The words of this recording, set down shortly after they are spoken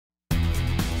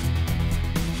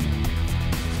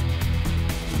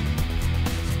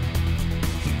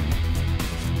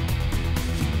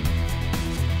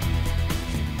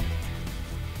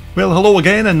Well, hello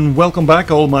again and welcome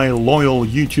back all my loyal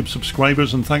YouTube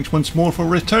subscribers, and thanks once more for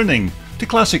returning to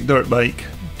Classic Dirt Bike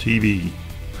TV.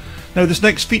 Now this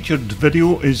next featured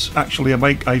video is actually a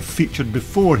bike I've featured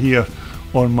before here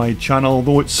on my channel,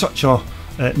 although it's such a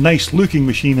nice looking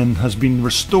machine and has been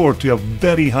restored to a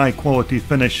very high quality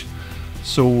finish,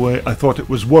 so I thought it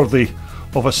was worthy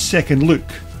of a second look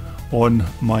on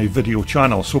my video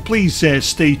channel. So please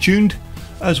stay tuned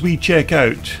as we check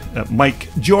out Mike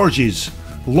George's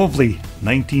lovely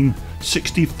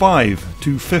 1965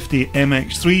 250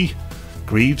 MX3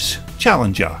 Greeves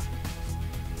Challenger.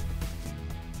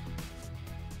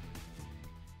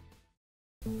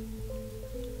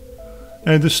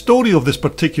 Now the story of this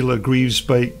particular Greeves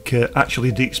bike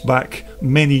actually dates back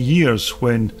many years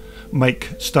when Mike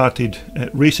started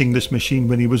racing this machine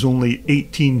when he was only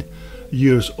 18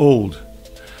 years old.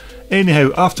 Anyhow,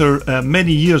 after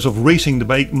many years of racing the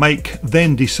bike, Mike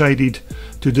then decided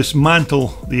to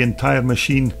dismantle the entire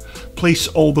machine, place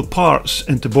all the parts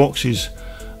into boxes,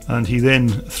 and he then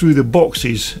threw the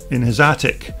boxes in his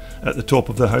attic at the top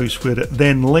of the house, where it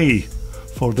then lay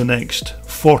for the next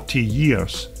 40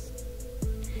 years.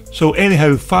 So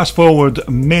anyhow, fast forward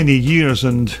many years,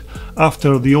 and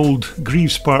after the old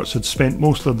Greeves parts had spent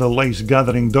most of their lives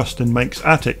gathering dust in Mike's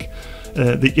attic,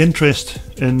 the interest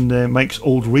in Mike's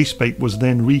old race bike was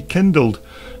then rekindled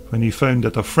when he found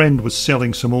that a friend was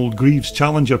selling some old Greeves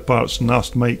Challenger parts and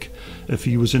asked Mike if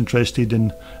he was interested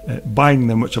in buying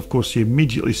them, which of course he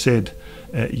immediately said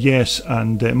yes,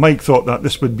 and Mike thought that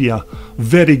this would be a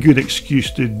very good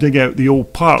excuse to dig out the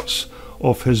old parts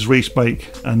of his race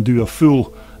bike and do a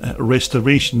full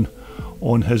restoration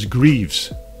on his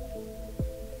Greeves.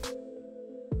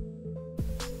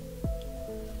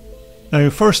 Now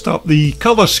first up, the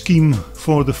colour scheme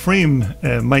for the frame,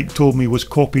 Mike told me, was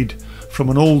copied from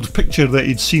an old picture that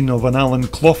he'd seen of an Alan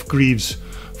Clough Greeves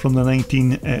from the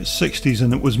 1960s,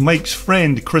 and it was Mike's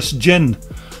friend Chris Ginn,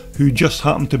 who just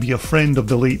happened to be a friend of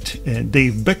the late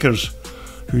Dave Bickers,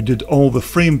 who did all the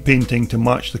frame painting to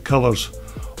match the colours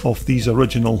of these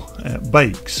original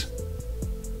bikes.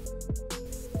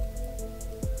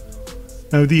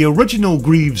 Now the original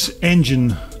Greeves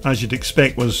engine, as you'd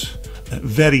expect, was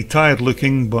very tired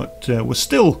looking, but was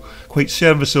still quite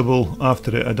serviceable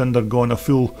after it had undergone a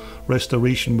full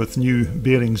restoration with new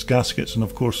bearings, gaskets, and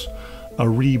of course a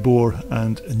rebore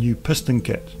and a new piston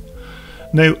kit.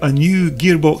 Now a new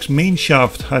gearbox main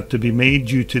shaft had to be made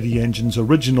due to the engine's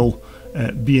original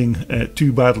being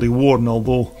too badly worn,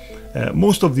 although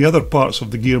most of the other parts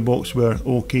of the gearbox were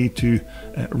okay to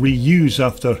reuse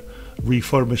after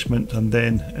refurbishment and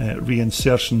then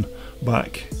reinsertion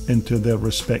back into their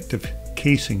respective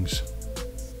casings.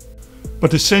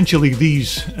 But essentially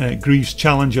these Greeves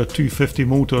Challenger 250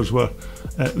 motors were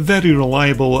very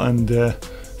reliable and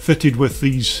fitted with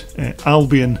these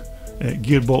Albion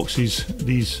gearboxes.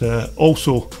 These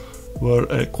also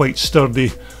were quite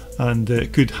sturdy and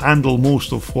could handle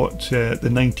most of what the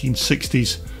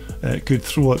 1960s could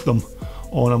throw at them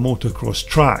on a motocross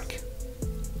track.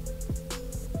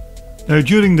 Now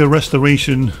during the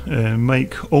restoration,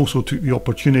 Mike also took the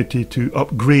opportunity to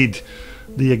upgrade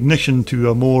the ignition to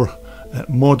a more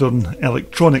modern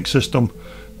electronic system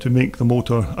to make the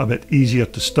motor a bit easier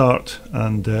to start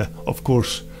and of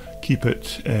course keep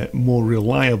it more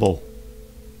reliable.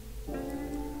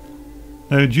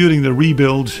 Now during the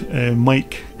rebuild,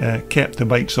 Mike kept the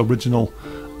bike's original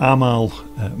Amal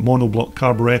monoblock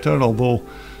carburetor, although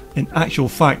in actual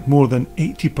fact more than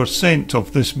 80%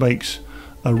 of this bike's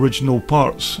original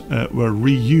parts were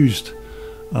reused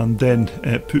and then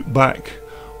put back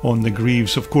on the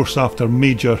Greeves, of course after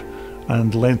major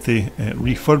and lengthy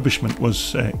refurbishment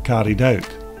was carried out.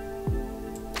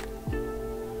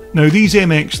 Now these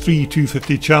MX3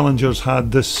 250 Challengers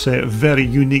had this very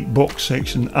unique box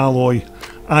section alloy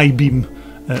I-beam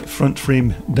front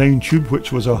frame down tube,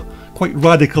 which was a quite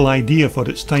radical idea for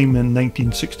its time in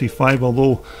 1965,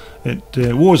 although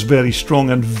it was very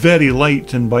strong and very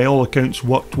light, and by all accounts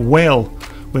worked well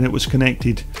when it was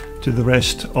connected to the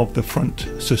rest of the front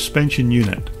suspension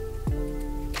unit.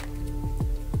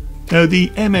 Now the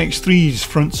MX3's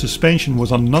front suspension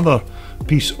was another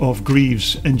piece of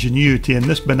Greeves ingenuity, and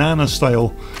this banana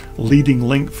style leading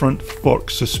link front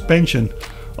fork suspension,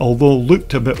 although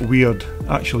looked a bit weird,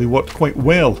 actually worked quite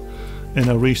well in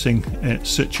a racing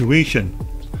situation.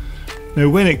 Now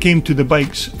when it came to the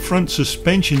bike's front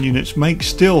suspension units, Mike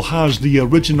still has the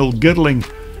original Girling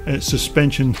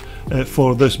suspension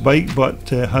for this bike, but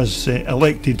has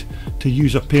elected to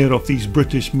use a pair of these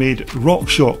British made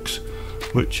RockShox,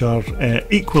 which are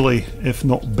equally if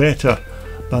not better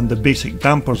than the basic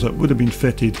dampers that would have been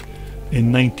fitted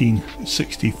in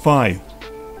 1965.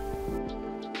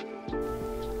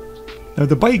 Now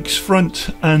the bike's front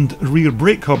and rear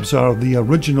brake hubs are the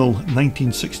original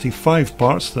 1965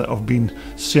 parts that have been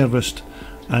serviced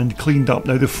and cleaned up.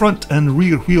 Now the front and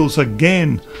rear wheels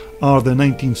again are the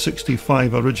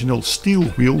 1965 original steel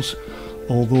wheels,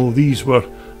 although these were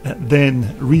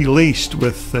then relaced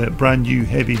with brand new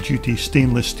heavy duty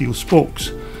stainless steel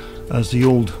spokes, as the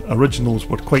old originals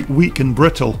were quite weak and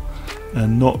brittle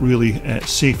and not really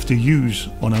safe to use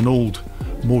on an old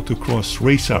motocross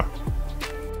racer.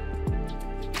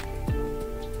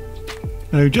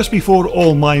 Now just before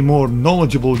all my more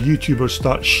knowledgeable YouTubers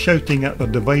start shouting at their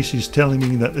devices telling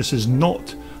me that this is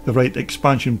not the right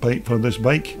expansion pipe for this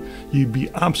bike, you'd be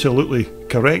absolutely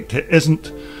correct. It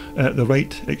isn't the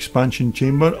right expansion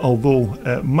chamber,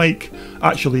 although Mike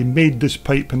actually made this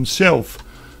pipe himself,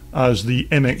 as the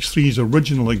MX3's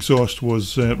original exhaust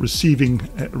was receiving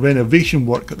renovation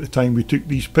work at the time we took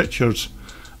these pictures,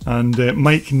 and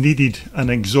Mike needed an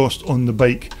exhaust on the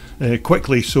bike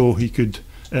quickly so he could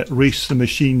race the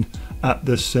machine at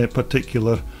this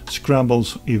particular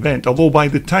Scrambles event. Although by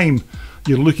the time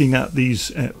you're looking at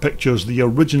these pictures, the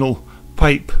original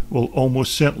pipe will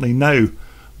almost certainly now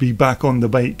be back on the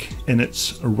bike in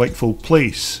its rightful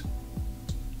place.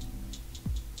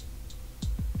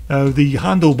 Now the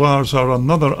handlebars are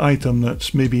another item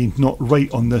that's maybe not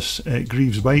right on this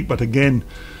Greeves bike, but again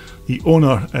the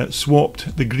owner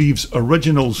swapped the Greeves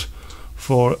originals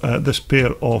for this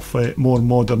pair of more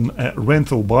modern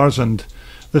Renthal bars, and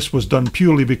this was done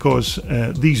purely because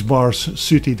these bars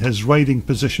suited his riding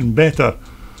position better,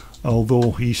 although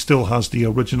he still has the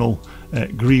original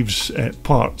Greeves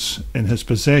parts in his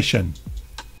possession.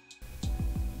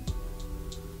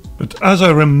 But as I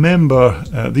remember,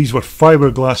 these were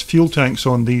fiberglass fuel tanks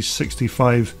on these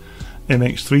 65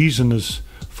 MX3s, and as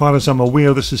far as I'm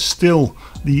aware this is still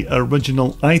the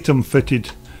original item fitted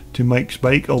to Mike's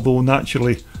bike, although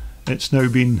naturally it's now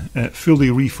been fully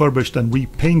refurbished and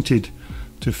repainted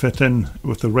to fit in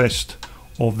with the rest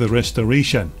of the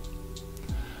restoration.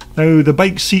 Now the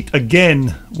bike seat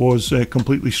again was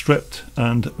completely stripped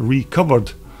and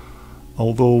recovered,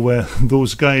 although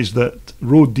those guys that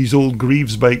rode these old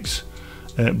Greeves bikes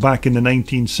back in the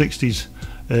 1960s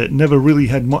never really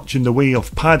had much in the way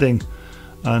of padding,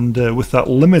 and with that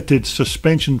limited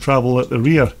suspension travel at the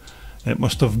rear, it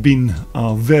must have been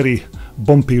a very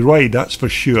bumpy ride, that's for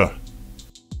sure.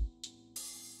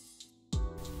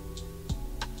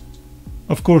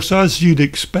 Of course, as you'd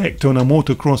expect on a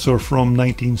motocrosser from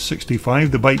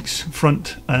 1965, the bike's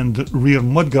front and rear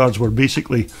mudguards were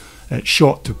basically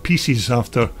shot to pieces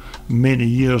after many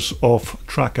years of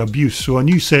track abuse, so a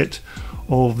new set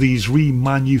of these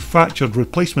remanufactured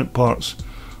replacement parts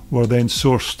were then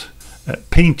sourced,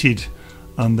 painted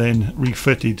and then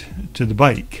refitted to the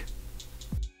bike.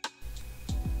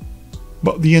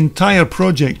 But the entire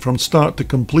project from start to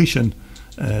completion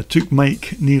took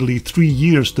Mike nearly 3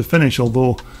 years to finish,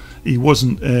 although he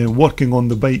wasn't working on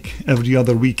the bike every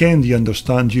other weekend, you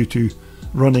understand, due to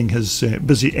running his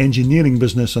busy engineering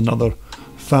business and other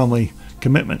family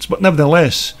commitments. But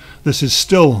nevertheless, this is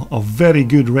still a very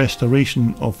good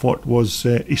restoration of what was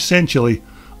essentially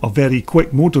a very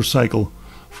quick motorcycle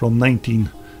from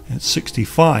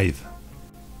 1965.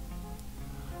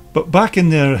 But back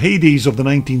in their heydays of the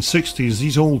 1960s,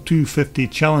 these old 250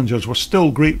 Challengers were still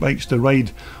great bikes to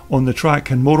ride on the track,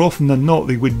 and more often than not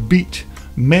they would beat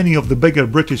many of the bigger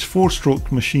British four-stroke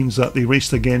machines that they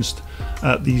raced against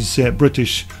at these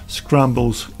British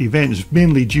Scrambles events,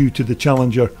 mainly due to the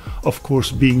Challenger of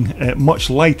course being much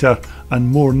lighter and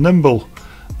more nimble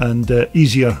and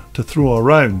easier to throw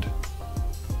around.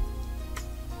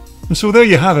 And so there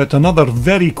you have it, another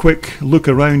very quick look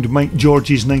around Mike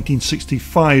George's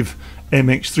 1965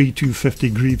 MX3 250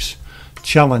 Greeves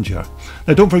Challenger.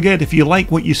 Now don't forget, if you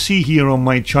like what you see here on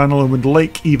my channel and would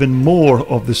like even more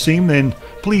of the same, then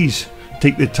please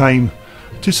take the time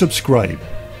to subscribe.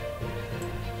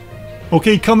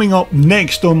 Okay, coming up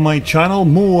next on my channel,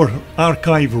 more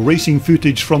archive racing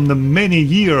footage from the many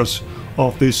years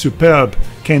of the superb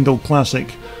Kendall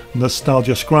Classic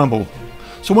Nostalgia Scramble.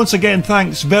 So once again,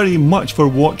 thanks very much for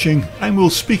watching, and we'll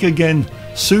speak again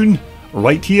soon,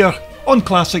 right here on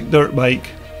Classic Dirt Bike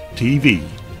TV.